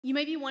You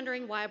may be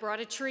wondering why I brought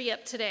a tree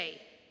up today,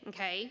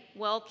 okay?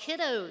 Well,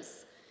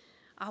 kiddos,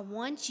 I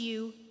want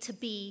you to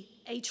be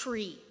a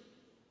tree,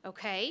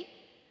 okay?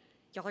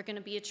 Y'all are going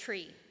to be a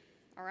tree,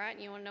 all right?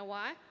 You want to know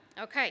why?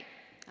 Okay.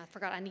 I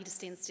forgot I need to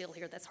stand still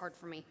here. That's hard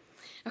for me.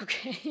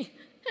 Okay.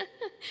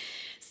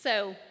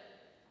 So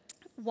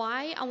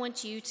why I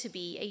want you to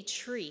be a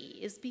tree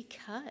is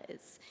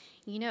because,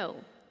 a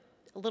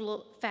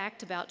little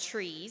fact about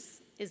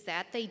trees is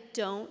that they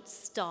don't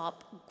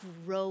stop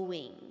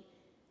growing.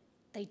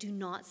 They do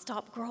not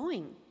stop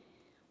growing.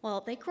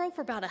 Well, they grow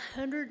for about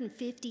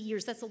 150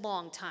 years. That's a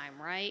long time,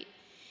 right?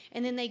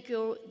 And then they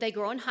grow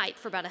in height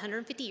for about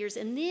 150 years,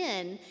 and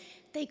then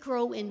they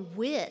grow in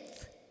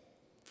width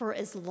for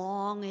as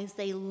long as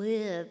they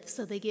live.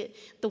 So the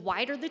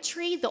wider the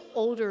tree, the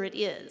older it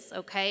is,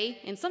 okay?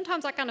 And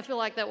sometimes I kind of feel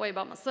like that way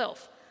about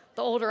myself.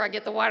 The older I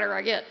get, the wider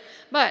I get.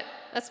 But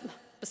that's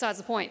besides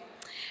the point.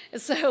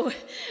 So,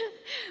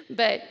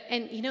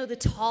 the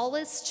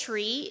tallest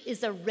tree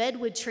is a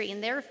redwood tree,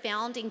 and they're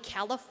found in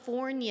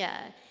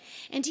California.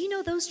 And do you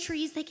know those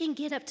trees, they can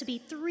get up to be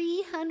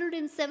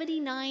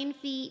 379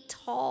 feet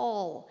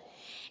tall.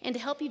 And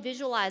to help you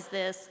visualize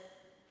this,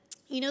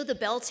 the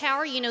bell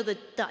tower, the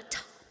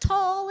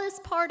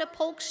tallest part of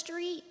Polk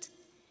Street,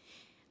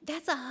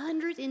 that's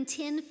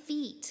 110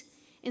 feet.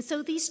 And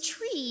so these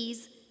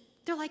trees,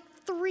 they're like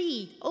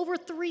over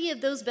three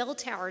of those bell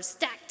towers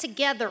stacked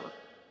together.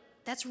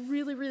 That's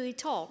really, really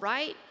tall,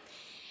 right?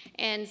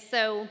 And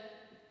so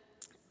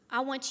I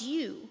want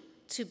you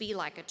to be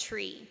like a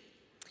tree.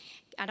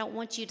 I don't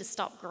want you to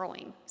stop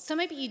growing. So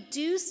maybe you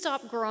do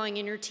stop growing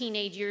in your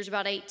teenage years,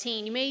 about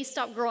 18. You may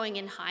stop growing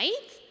in height,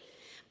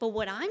 but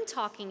what I'm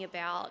talking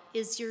about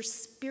is your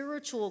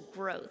spiritual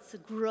growth,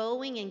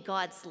 growing in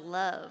God's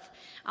love.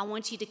 I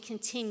want you to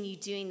continue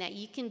doing that.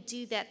 You can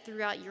do that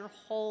throughout your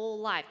whole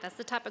life. That's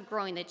the type of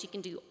growing that you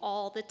can do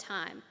all the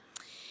time.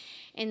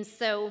 And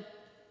so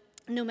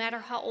no matter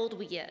how old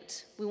we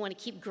get, we want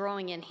to keep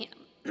growing in Him.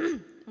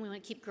 We want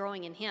to keep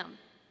growing in Him.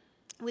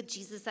 With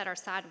Jesus at our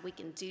side, we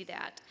can do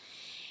that.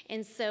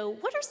 And so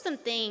what are some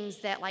things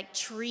that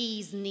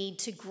trees need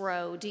to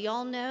grow? Do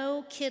y'all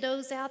know,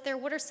 kiddos out there,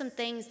 what are some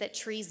things that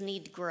trees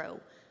need to grow?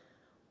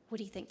 What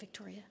do you think,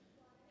 Victoria?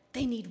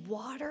 They need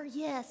water?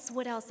 Yes.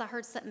 What else? I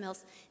heard something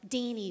else.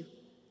 Danny.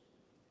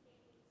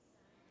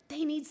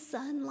 They need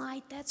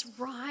sunlight. That's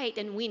right.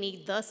 And we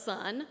need the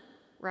sun,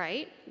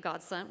 right?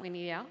 God's sun. We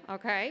need, yeah.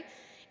 Okay.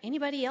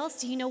 Anybody else?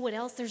 Do you know what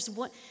else?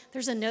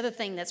 There's another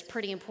thing that's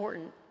pretty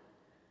important.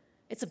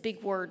 It's a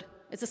big word.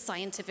 It's a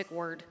scientific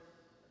word.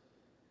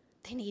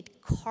 They need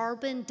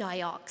carbon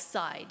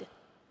dioxide.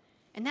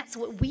 And that's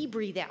what we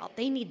breathe out.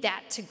 They need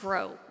that to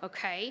grow,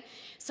 okay?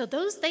 So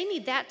they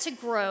need that to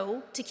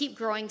grow, to keep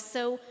growing.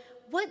 So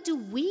what do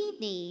we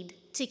need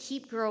to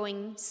keep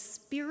growing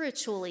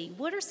spiritually?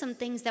 What are some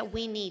things that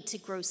we need to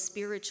grow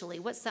spiritually?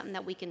 What's something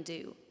that we can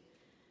do?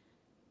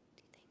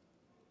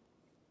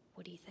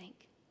 What do you think?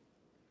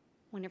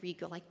 Whenever you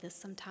go like this,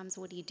 sometimes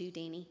what do you do,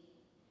 Danny?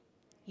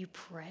 You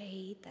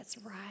pray. That's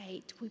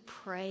right. We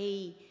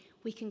pray.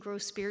 We can grow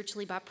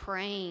spiritually by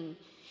praying.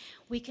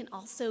 We can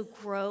also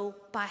grow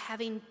by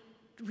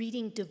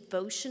reading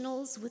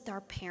devotionals with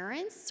our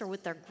parents or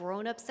with our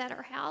grown-ups at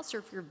our house, or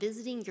if you're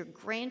visiting your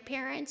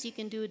grandparents, you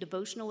can do a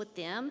devotional with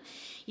them.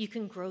 You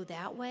can grow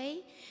that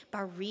way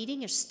by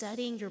reading or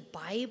studying your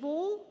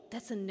Bible.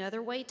 That's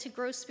another way to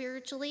grow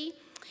spiritually.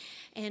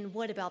 And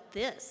what about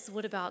this?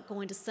 What about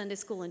going to Sunday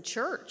school and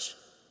church?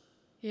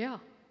 Yeah,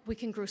 we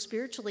can grow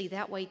spiritually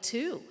that way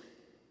too.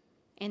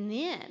 And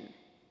then,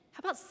 how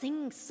about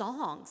singing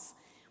songs?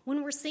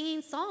 When we're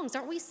singing songs,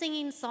 aren't we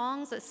singing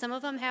songs that some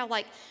of them have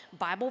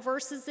Bible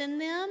verses in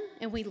them,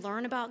 and we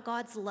learn about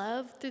God's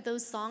love through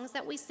those songs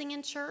that we sing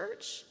in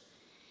church?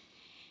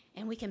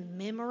 And we can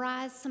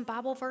memorize some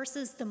Bible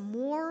verses. The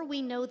more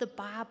we know the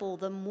Bible,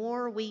 the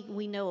more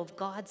we know of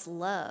God's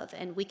love,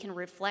 and we can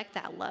reflect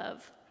that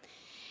love.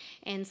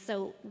 And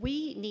so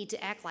we need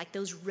to act like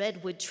those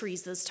redwood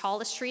trees, those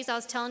tallest trees I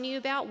was telling you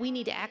about. We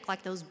need to act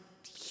like those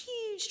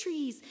huge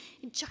trees,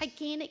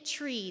 gigantic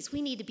trees.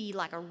 We need to be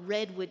like a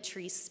redwood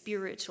tree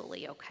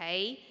spiritually,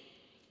 okay?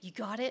 You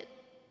got it?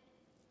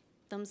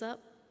 Thumbs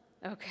up?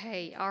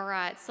 Okay, all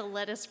right, so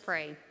let us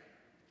pray.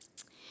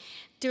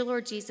 Dear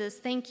Lord Jesus,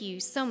 thank you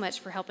so much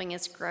for helping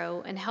us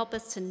grow, and help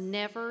us to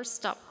never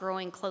stop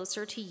growing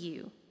closer to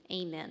you.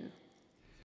 Amen.